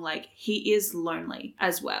along. Like, he is lonely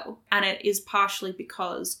as well. And it is partially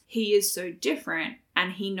because he is so different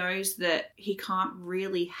and he knows that he can't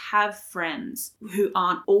really have friends who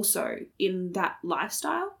aren't also in that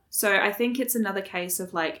lifestyle. So I think it's another case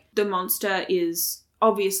of like the monster is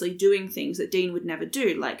obviously doing things that Dean would never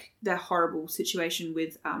do, like the horrible situation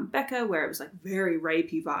with Becca where it was like very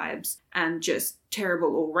rapey vibes and just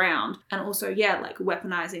terrible all round. And also, yeah, like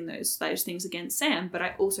weaponizing those things against Sam. But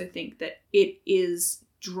I also think that it is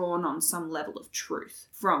drawn on some level of truth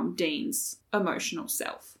from Dean's emotional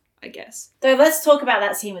self, I guess. So let's talk about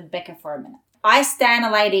that scene with Becca for a minute. I stan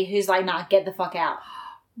a lady who's like, nah, get the fuck out.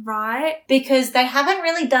 Right. Because they haven't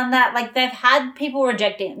really done that. Like, they've had people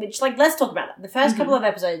rejecting it, which, like, let's talk about that. The first couple of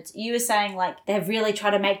episodes, you were saying, like, they've really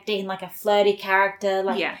tried to make Dean, like, a flirty character.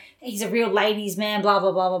 Like, he's a real ladies' man, blah,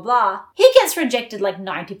 blah, blah, blah, blah. He gets rejected, like,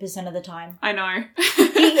 90% of the time. I know.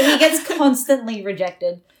 he gets constantly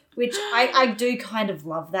rejected, which I do kind of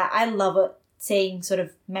love that. I love it. Seeing sort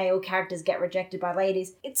of male characters get rejected by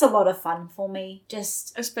ladies. It's a lot of fun for me.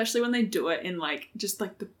 Just especially when they do it in like just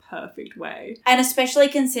like the perfect way. And especially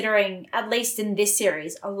considering, at least in this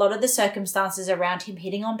series, a lot of the circumstances around him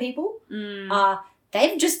hitting on people are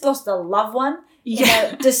they've just lost a loved one in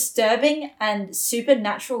a disturbing and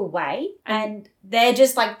supernatural way. And they're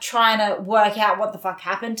just like trying to work out what the fuck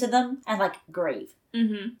happened to them and like grieve.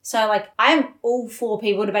 Mm-hmm. So, like, I'm all for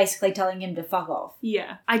people to basically telling him to fuck off.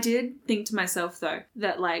 Yeah. I did think to myself, though,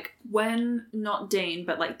 that, like, when not Dean,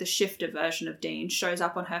 but, like, the Shifter version of Dean shows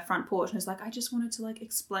up on her front porch and is like, I just wanted to, like,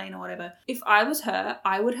 explain or whatever. If I was her,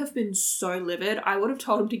 I would have been so livid. I would have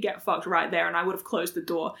told him to get fucked right there and I would have closed the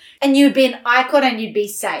door. And you'd be an icon and you'd be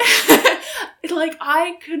safe. Like,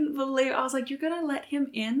 I couldn't believe, I was like, you're gonna let him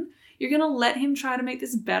in? You're going to let him try to make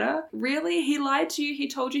this better? Really? He lied to you. He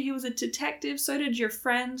told you he was a detective. So did your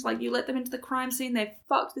friends. Like, you let them into the crime scene. They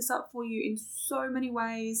fucked this up for you in so many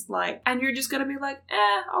ways. Like, and you're just going to be like,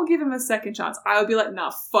 I'll give him a second chance. I would be like, nah,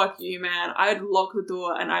 fuck you, man. I'd lock the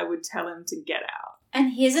door and I would tell him to get out.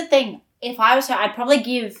 And here's the thing. If I was her, I'd probably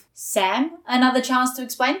give Sam another chance to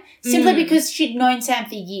explain. Simply because she'd known Sam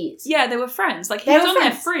for years. Yeah, they were friends. Like, he was on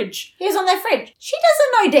their fridge. He was on their fridge. She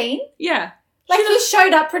doesn't know Dean. Yeah. Like, he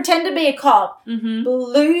showed up, pretended to be a cop,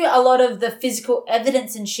 blew a lot of the physical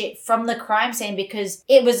evidence and shit from the crime scene because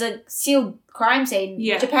it was a sealed crime scene,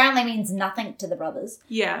 which apparently means nothing to the brothers.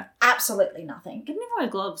 Yeah. Absolutely nothing. They didn't even wear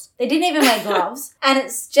gloves. They didn't even wear gloves. And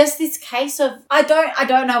it's just this case of, I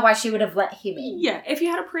don't know why she would have let him in. Yeah, if you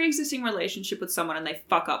had a pre-existing relationship with someone and they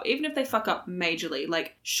fuck up, even if they fuck up majorly,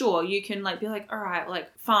 like, sure, you can, like, be like, all right,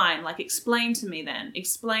 like, fine, like, explain to me then.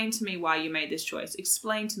 Explain to me why you made this choice.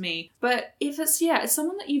 Explain to me. But if it's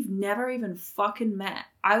someone that you've never even fucking met,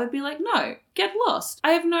 I would be like, no, get lost.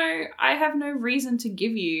 I have no reason to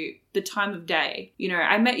give you the time of day. You know,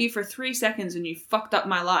 I met you for 3 seconds and you fucked up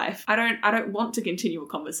my life. I don't want to continue a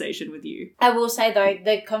conversation with you. I will say though,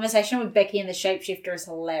 the conversation with Becky and the shapeshifter is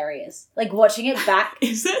hilarious. Like watching it back.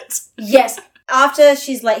 Is it? Yes. after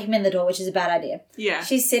she's let him in the door, which is a bad idea, Yeah.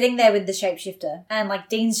 she's sitting there with the shapeshifter and, like,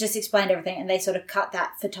 Dean's just explained everything and they sort of cut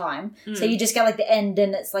that for time. So you just get, like, the end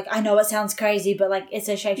and it's like, I know it sounds crazy, but, like, it's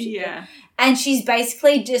a shapeshifter. Yeah. And she's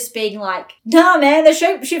basically just being like, nah, man, the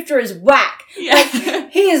shapeshifter is whack. Yeah.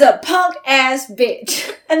 Like, he is a punk-ass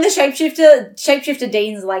bitch. And the shapeshifter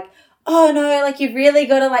Dean's like, oh no, like, you've really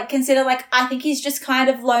got to, like, consider, like, I think he's just kind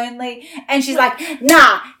of lonely. And she's like,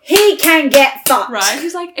 nah, he can get fucked. Right?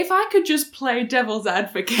 He's like, if I could just play devil's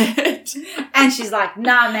advocate. And she's like,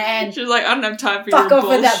 nah, man. She's like, I don't have time for Fuck your off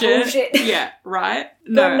bullshit. with that bullshit. Yeah, right?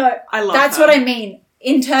 No, I love that's her. what I mean.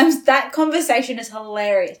 In terms, that conversation is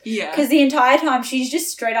hilarious. Yeah. Because the entire time she's just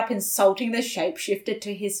straight up insulting the shapeshifter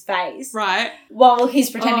to his face. Right? While he's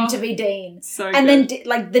pretending to be Dean. So and good. then,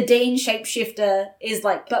 like, the Dean shapeshifter is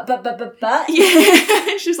like, but.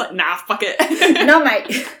 Yeah. She's like, nah, fuck it. No,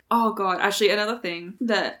 mate. Oh god, actually another thing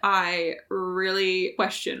that I really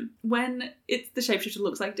question, when it's the shapeshifter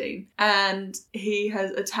looks like Dean and he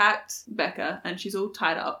has attacked Becca and she's all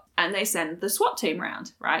tied up and they send the SWAT team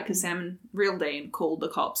round, right? Because Sam and real Dean called the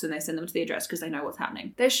cops and they send them to the address because they know what's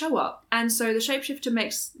happening. They show up and so the shapeshifter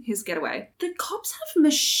makes his getaway. The cops have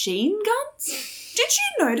machine guns? Did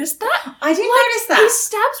you notice that? I did notice that. He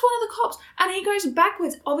stabs one of the cops and he goes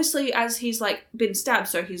backwards, obviously as he's like been stabbed,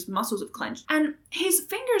 so his muscles have clenched. And his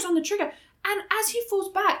finger is on the trigger. And as he falls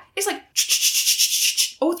back, it's like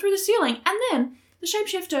all through the ceiling. And then the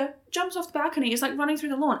shapeshifter jumps off the balcony, is like running through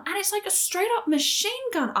the lawn. And it's like a straight up machine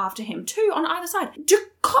gun after him too on either side. Do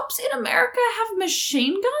cops in America have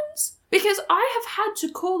machine guns? Because I have had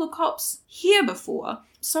to call the cops here before.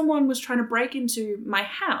 Someone was trying to break into my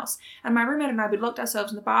house and my roommate and I, we'd locked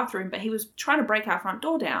ourselves in the bathroom, but he was trying to break our front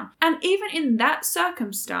door down. And even in that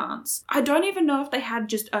circumstance, I don't even know if they had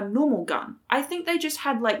just a normal gun. I think they just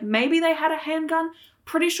had, like, maybe they had a handgun.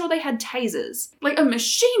 Pretty sure they had tasers. Like a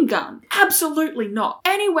machine gun? Absolutely not.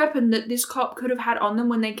 Any weapon that this cop could have had on them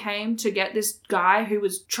when they came to get this guy who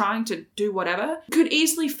was trying to do whatever could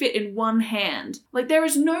easily fit in one hand. Like, there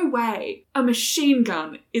is no way a machine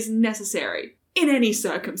gun is necessary in any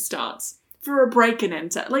circumstance for a break and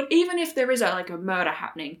enter. Like, even if there is a murder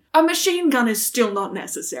happening, a machine gun is still not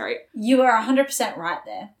necessary. You are 100% right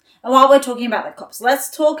there. And while we're talking about the cops, let's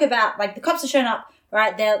talk about, like, the cops are showing up,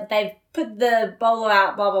 right? They've put the bolo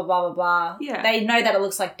out, blah, blah, blah, blah, blah. Yeah. They know that it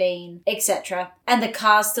looks like Dean, etc. And the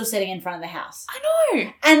car's still sitting in front of the house. I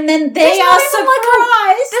know. And then There's they not are even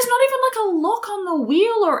surprised. There's not even like a lock on the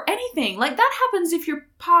wheel or anything. Like, that happens if you're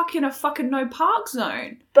parked in a fucking no park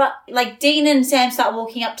zone. But, like, Dean and Sam start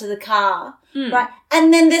walking up to the car, Mm. right?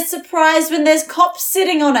 And then they're surprised when there's cops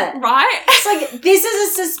sitting on it. Right? It's like, this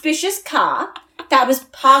is a suspicious car that was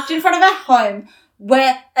parked in front of a home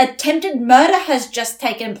where attempted murder has just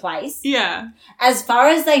taken place. Yeah. As far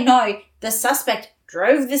as they know, the suspect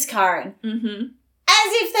drove this car in. Mm-hmm.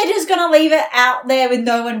 As if they're just gonna leave it out there with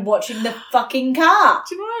no one watching the fucking car.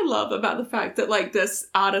 Do you know what I love about the fact that, like, this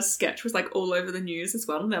artist sketch was, like, all over the news as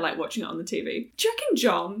well, and they're, like, watching it on the TV? Do you reckon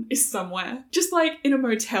John is somewhere, just, like, in a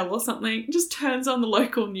motel or something, just turns on the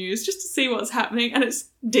local news just to see what's happening, and it's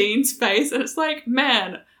Dean's face, and it's like,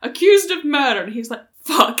 man, accused of murder, and he's like,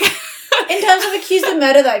 fuck. In terms of accused of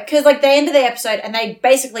murder, though, because, like, they ended the episode and they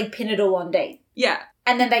basically pin it all on Dean. Yeah.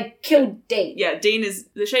 And then they killed Dean. Yeah,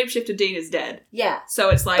 the shapeshifter Dean is dead. Yeah. So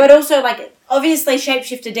it's like... But also, like, obviously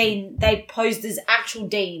shapeshifter Dean, they posed as actual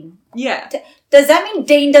Dean. Yeah. Does that mean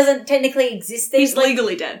Dean doesn't technically exist? He's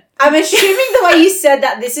legally dead. I'm assuming the way you said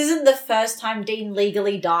that this isn't the first time Dean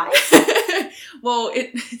legally dies. Well,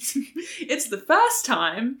 it's the first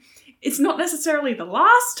time. It's not necessarily the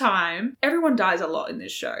last time. Everyone dies a lot in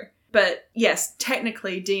this show. But yes,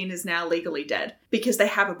 technically Dean is now legally dead because they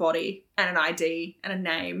have a body and an ID and a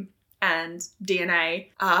name and DNA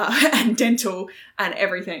and dental and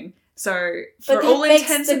everything. So for all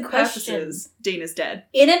intents and purposes, Dean is dead.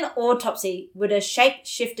 In an autopsy, would a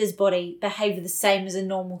shapeshifter's body behave the same as a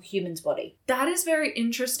normal human's body? That is very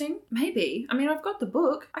interesting. Maybe. I mean, I've got the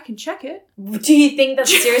book. I can check it. Do you think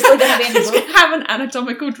that's seriously going to be in the Does book? it have an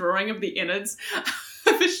anatomical drawing of the innards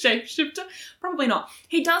of a shapeshifter? Probably not.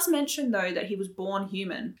 He does mention, though, that he was born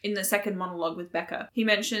human in the second monologue with Becca. He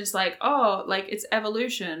mentions, like, oh, like, it's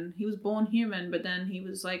evolution. He was born human, but then he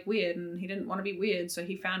was, like, weird, and he didn't want to be weird, so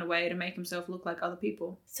he found a way to make himself look like other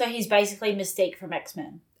people. So he's basically Mystique from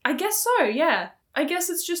X-Men. I guess so, yeah. I guess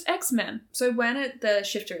it's just X-Men. So when the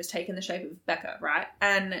shifter has taken the shape of Becca, right?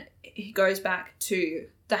 And he goes back to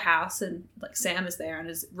the house and, like, Sam is there and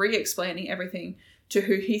is re-explaining everything to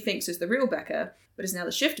who he thinks is the real Becca, but is now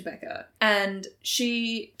the shifter Becca. And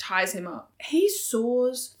she ties him up. He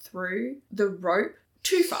saws through the rope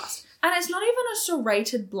too fast. And it's not even a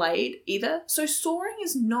serrated blade either. So sawing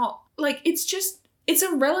is not... like, it's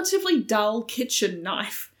a relatively dull kitchen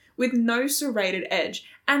knife with no serrated edge.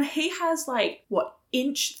 And he has, like,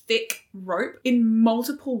 inch thick rope in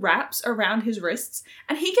multiple wraps around his wrists.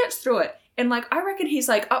 And he gets through it. And, like, I reckon he's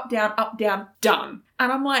like, up, down, done.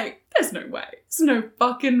 And I'm like, there's no way. There's no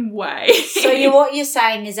fucking way. So what you're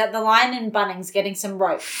saying is that the Lion in Bunnings getting some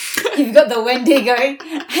rope. You've got the Wendigo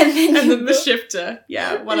and then the shifter.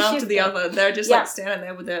 Yeah, one after the other. They're just, like, standing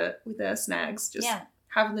there with their snags. Just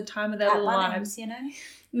having the time of their lives. You know?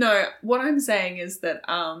 No, what I'm saying is that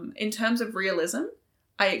in terms of realism,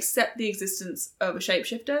 I accept the existence of a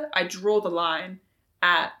shapeshifter. I draw the line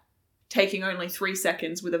at taking only 3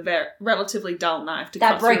 seconds with a relatively dull knife to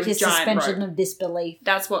cut through a giant rope. That broke your suspension of disbelief.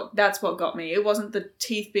 That's what got me. It wasn't the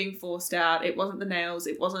teeth being forced out. It wasn't the nails.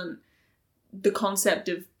 It wasn't the concept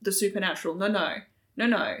of the supernatural.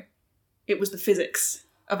 No. It was the physics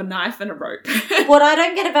of a knife and a rope. What I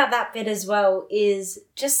don't get about that bit as well is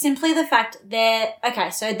just simply the fact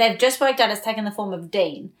so they've just worked out it's taken the form of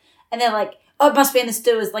Dean. And they're like, oh, it must be in the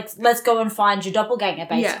sewers. Like, let's go and find your doppelganger,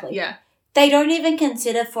 basically. Yeah. They don't even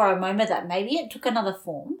consider for a moment that maybe it took another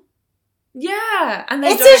form. Yeah. And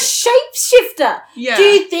it's a shapeshifter. Yeah. Do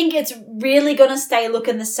you think it's really going to stay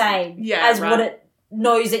looking the same as what it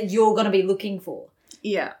knows that you're going to be looking for?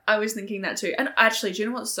 Yeah, I was thinking that too. And actually, do you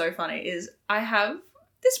know what's so funny is I have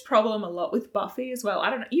this problem a lot with Buffy as well. I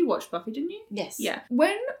don't know. You watched Buffy, didn't you? Yes. Yeah.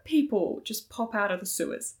 When people just pop out of the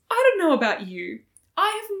sewers, I don't know about you.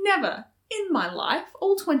 I have never in my life,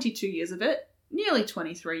 all 22 years of it, nearly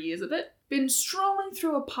 23 years of it, been strolling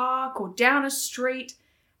through a park or down a street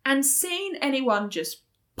and seen anyone just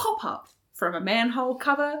pop up from a manhole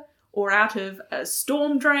cover or out of a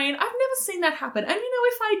storm drain. I've never seen that happen. And,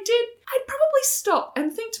 if I did, I'd probably stop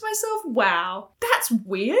and think to myself, wow, that's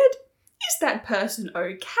weird. Is that person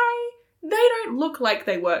okay? They don't look like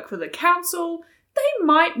they work for the council. They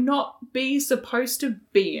might not be supposed to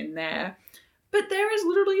be in there. But there is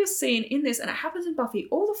literally a scene in this, and it happens in Buffy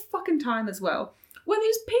all the fucking time as well, where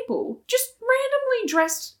these people just randomly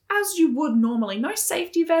dressed as you would normally, no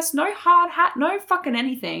safety vest, no hard hat, no fucking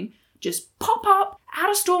anything, just pop up out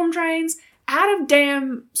of storm drains, out of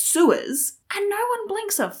damn sewers, and no one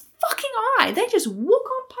blinks a fucking eye. They just walk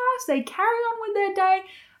on past, they carry on with their day,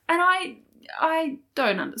 and I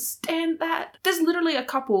don't understand that. There's literally a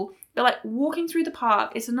couple, they're like walking through the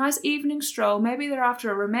park, it's a nice evening stroll, maybe they're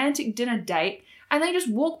after a romantic dinner date, and they just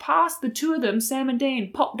walk past the two of them, Sam and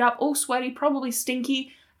Dean, popped up, all sweaty, probably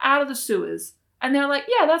stinky, out of the sewers. And they're like,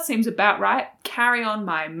 yeah, that seems about right. Carry on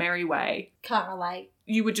my merry way. Can't relate.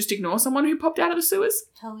 You would just ignore someone who popped out of the sewers?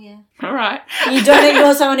 Hell yeah. All right. You don't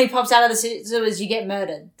ignore someone who pops out of the sewers, you get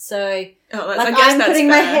murdered. So, I'm putting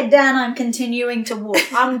my head down, I'm continuing to walk.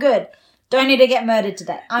 I'm good. Don't need to get murdered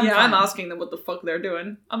today. I'm fine. I'm asking them what the fuck they're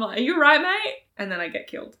doing. I'm like, are you right, mate? And then I get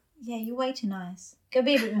killed. Yeah, you're way too nice. Go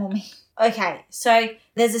be a bit more me. Okay, so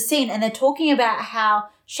there's a scene and they're talking about how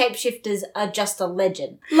shapeshifters are just a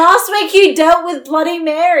legend. Last week you dealt with Bloody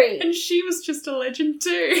Mary. And she was just a legend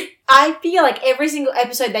too. I feel like every single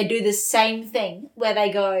episode they do the same thing where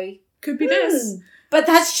they go, could be this. But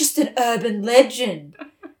that's just an urban legend.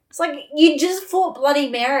 It's like, you just fought Bloody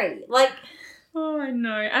Mary. Like... Oh, I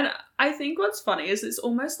know. And I think what's funny is it's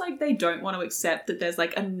almost like they don't want to accept that there's,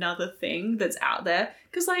 like, another thing that's out there.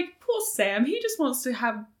 Because, like, poor Sam, he just wants to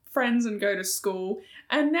have friends and go to school.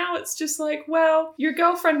 And now it's just like, well, your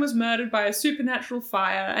girlfriend was murdered by a supernatural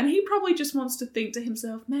fire. And he probably just wants to think to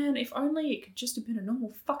himself, man, if only it could just have been a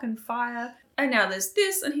normal fucking fire. And now there's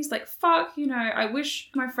this, and he's like, fuck, I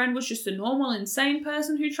wish my friend was just a normal, insane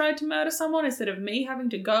person who tried to murder someone instead of me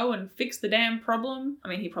having to go and fix the damn problem. I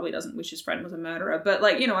mean, he probably doesn't wish his friend was a murderer, but,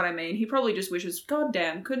 like, you know what I mean? He probably just wishes, god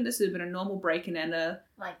damn, couldn't this have been a normal break-in and a...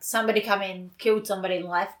 Like, somebody come in, killed somebody and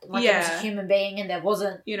left, like it was a human being and there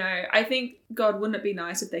wasn't... I think, God, wouldn't it be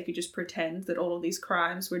nice if they could just pretend that all of these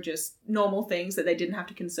crimes were just normal things that they didn't have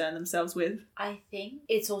to concern themselves with? I think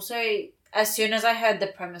it's also... As soon as I heard the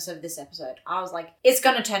premise of this episode, I was like, it's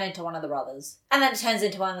going to turn into one of the brothers. And then it turns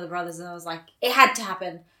into one of the brothers and I was like, it had to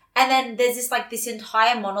happen. And then there's this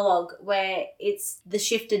entire monologue where it's the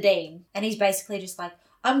shifter Dean. And he's basically just like,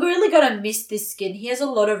 I'm really going to miss this skin. He has a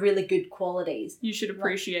lot of really good qualities. You should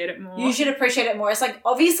appreciate it more. You should appreciate it more. It's like,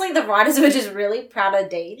 obviously the writers were just really proud of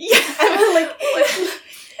Dean. Yeah. And we're like...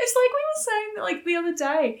 It's like we were saying, like, the other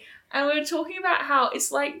day... And we were talking about how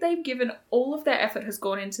it's like they've given all of their effort has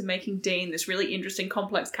gone into making Dean this really interesting,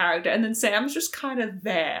 complex character, and then Sam's just kind of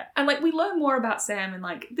there. And, like, we learn more about Sam in,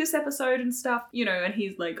 like, this episode and stuff, and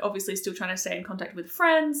he's, like, obviously still trying to stay in contact with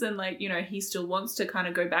friends, and, like, he still wants to kind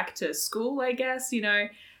of go back to school, I guess,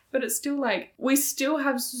 But it's still, like, we still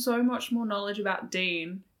have so much more knowledge about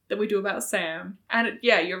Dean than we do about Sam. And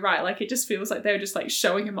yeah, you're right. Like, it just feels like they were just like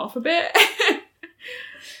showing him off a bit.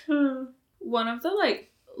 One of the like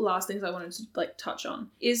last things I wanted to like touch on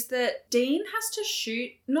is that Dean has to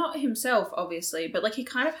shoot, not himself obviously, but like he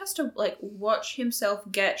kind of has to like watch himself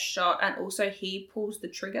get shot, and also he pulls the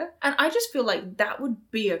trigger. And I just feel like that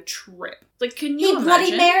would be a trip. Like, can you imagine?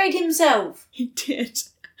 He bloody married himself. He did.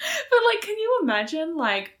 But like, can you imagine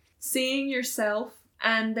like seeing yourself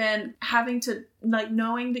and then having to, like,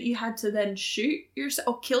 knowing that you had to then shoot yourself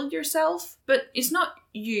or kill yourself, but it's not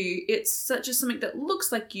you, it's just something that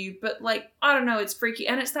looks like you, but like, I don't know, it's freaky.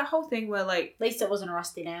 And it's that whole thing where like, At least it wasn't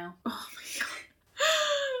Rusty now. oh my god.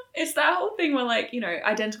 It's that whole thing where like, you know,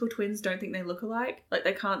 identical twins don't think they look alike. Like,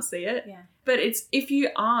 they can't see it. Yeah. But it's, if you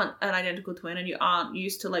aren't an identical twin and you aren't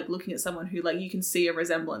used to like looking at someone who like you can see a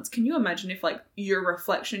resemblance, can you imagine if like your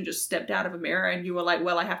reflection just stepped out of a mirror and you were like,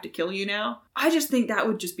 well, I have to kill you now? I just think that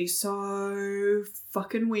would just be so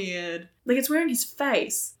fucking weird. Like, it's wearing his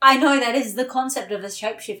face. I know, that is the concept of a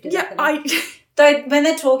shapeshifter. Yeah, Though when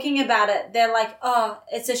they're talking about it, they're like, oh,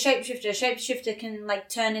 it's a shapeshifter. A shapeshifter can like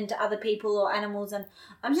turn into other people or animals. And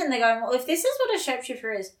I'm sitting there going, well, if this is what a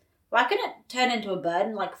shapeshifter is, why can't it turn into a bird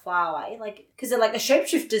and like fly away? Like, because they're like, the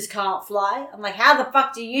shapeshifters can't fly. I'm like, how the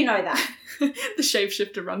fuck do you know that? The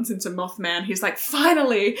shapeshifter runs into Mothman. He's like,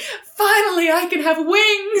 finally, I can have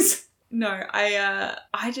wings. No,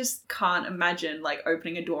 I just can't imagine like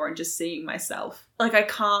opening a door and just seeing myself. Like, I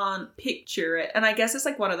can't picture it. And I guess it's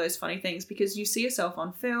like one of those funny things because you see yourself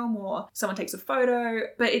on film or someone takes a photo,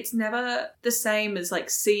 but it's never the same as like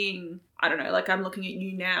seeing, I don't know, like I'm looking at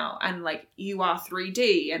you now and like you are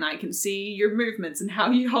 3D and I can see your movements and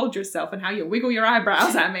how you hold yourself and how you wiggle your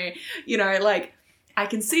eyebrows at me. You know, like I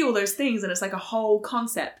can see all those things and it's like a whole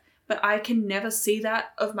concept. But I can never see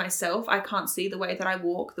that of myself. I can't see the way that I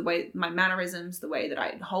walk, the way my mannerisms, the way that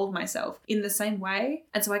I hold myself in the same way.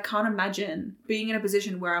 And so I can't imagine being in a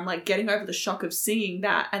position where I'm like getting over the shock of seeing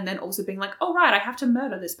that and then also being like, oh, right, I have to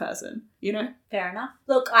murder this person, you know? Fair enough.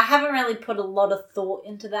 Look, I haven't really put a lot of thought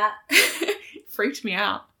into that. Freaked me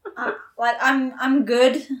out. Like, I'm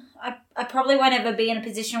good. I probably won't ever be in a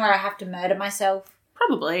position where I have to murder myself.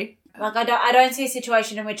 Probably. Like, I don't see a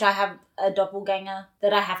situation in which I have a doppelganger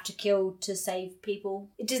that I have to kill to save people.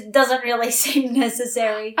 It just doesn't really seem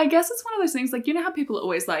necessary. I guess it's one of those things, like, you know how people are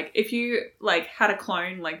always like, if you, like, had a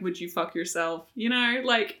clone, like, would you fuck yourself? You know,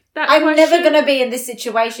 like, that I'm question... never going to be in this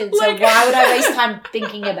situation, so like... why would I waste time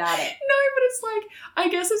thinking about it? No, but it's like, I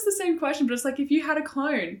guess it's the same question, but it's like, if you had a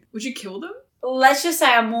clone, would you kill them? Let's just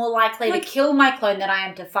say I'm more likely to kill my clone than I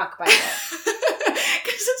am to fuck myself.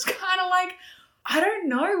 Because it's kind of like, I don't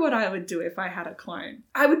know what I would do if I had a clone.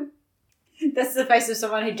 I would... That's the face of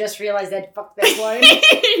someone who just realised they'd fucked their clone.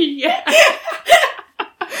 Yeah.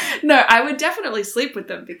 No, I would definitely sleep with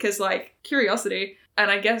them because, like, curiosity and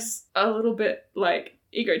I guess a little bit, like,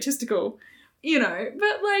 egotistical, you know,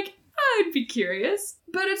 but, like, I'd be curious.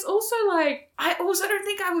 But it's also, like, I also don't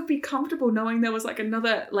think I would be comfortable knowing there was, like,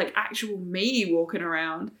 another, like, actual me walking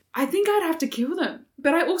around. I think I'd have to kill them.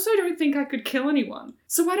 But I also don't think I could kill anyone.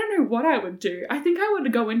 So I don't know what I would do. I think I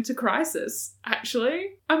would go into crisis,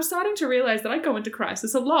 actually. I'm starting to realise that I go into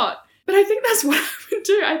crisis a lot. But I think that's what I would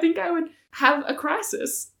do. I think I would have a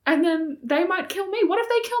crisis. And then they might kill me. What if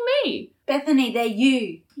they kill me? Bethany, they're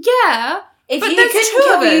you. Yeah. If but you couldn't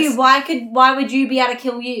kill you, why would you be able to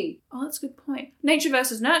kill you? Oh, that's a good point. Nature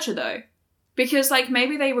versus nurture, though. Because, like,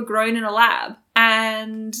 maybe they were grown in a lab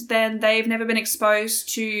and then they've never been exposed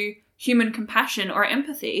to human compassion or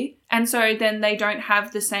empathy. And so then they don't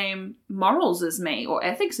have the same morals as me or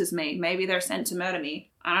ethics as me. Maybe they're sent to murder me.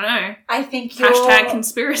 I don't know. I think you're... Hashtag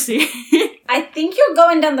conspiracy. I think you're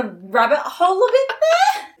going down the rabbit hole a bit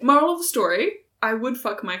there. Moral of the story, I would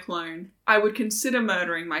fuck my clone. I would consider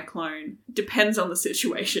murdering my clone. Depends on the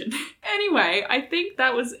situation. Anyway, I think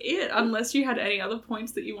that was it, unless you had any other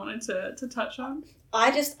points that you wanted to touch on.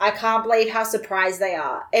 I can't believe how surprised they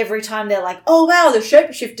are. Every time they're like, oh wow, the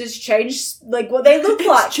shapeshifters changed, like, what they look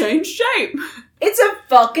like. It's changed shape. It's a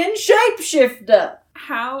fucking shapeshifter.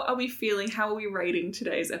 How are we feeling? How are we rating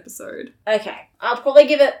today's episode? Okay, I'll probably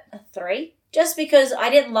give it a 3. Just because I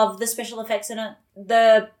didn't love the special effects in it.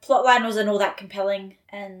 The plotline wasn't all that compelling.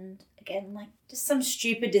 And again, like, just some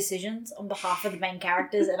stupid decisions on behalf of the main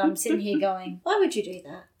characters. And I'm sitting here going, why would you do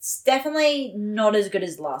that? It's definitely not as good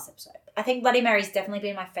as the last episode. I think Bloody Mary's definitely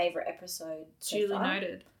been my favourite episode so Duly far.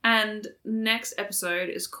 noted. And next episode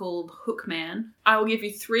is called Hookman. I will give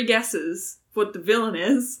you 3 guesses what the villain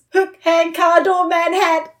is. Hook, hand, car, door, man,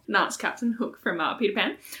 hat. No, it's Captain Hook from Peter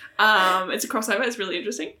Pan. It's a crossover. It's really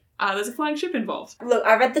interesting. There's a flying ship involved. Look,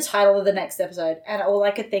 I read the title of the next episode, and all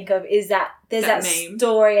I could think of is that there's that meme.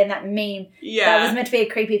 story and that meme Yeah. that was meant to be a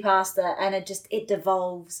creepypasta, and it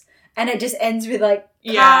devolves. And it just ends with, like,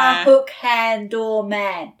 car, Yeah. hook, hand, door,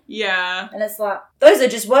 man. Yeah. And it's like, those are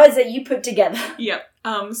just words that you put together. Yep.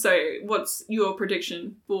 So what's your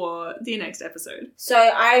prediction for the next episode? So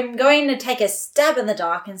I'm going to take a stab in the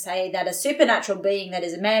dark and say that a supernatural being that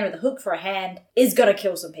is a man with a hook for a hand is going to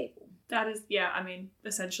kill some people. That is,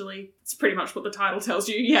 essentially, it's pretty much what the title tells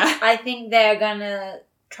you, yeah. I think they're going to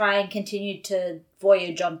try and continue to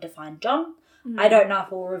voyage on to find John. I don't know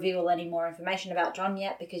if we'll reveal any more information about John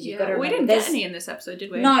yet, because you've got to remember... We didn't get any in this episode,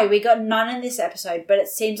 did we? No, we got none in this episode, but it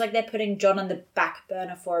seems like they're putting John on the back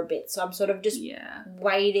burner for a bit, so I'm sort of just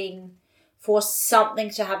waiting for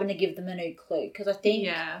something to happen to give them a new clue, because I think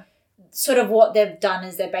sort of what they've done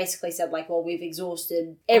is they've basically said, like, well, we've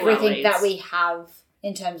exhausted everything that we have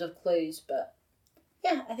in terms of clues, but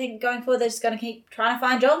yeah, I think going forward they're just going to keep trying to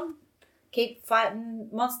find John. Keep fighting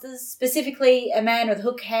monsters, specifically a man with a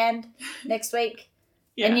hook hand next week.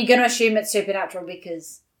 Yeah. And you're going to assume it's supernatural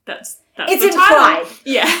because that's it's implied.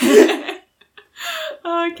 Yeah.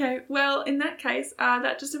 Okay. Well, in that case,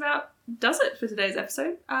 that just about does it for today's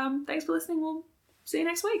episode. Thanks for listening. We'll see you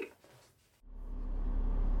next week.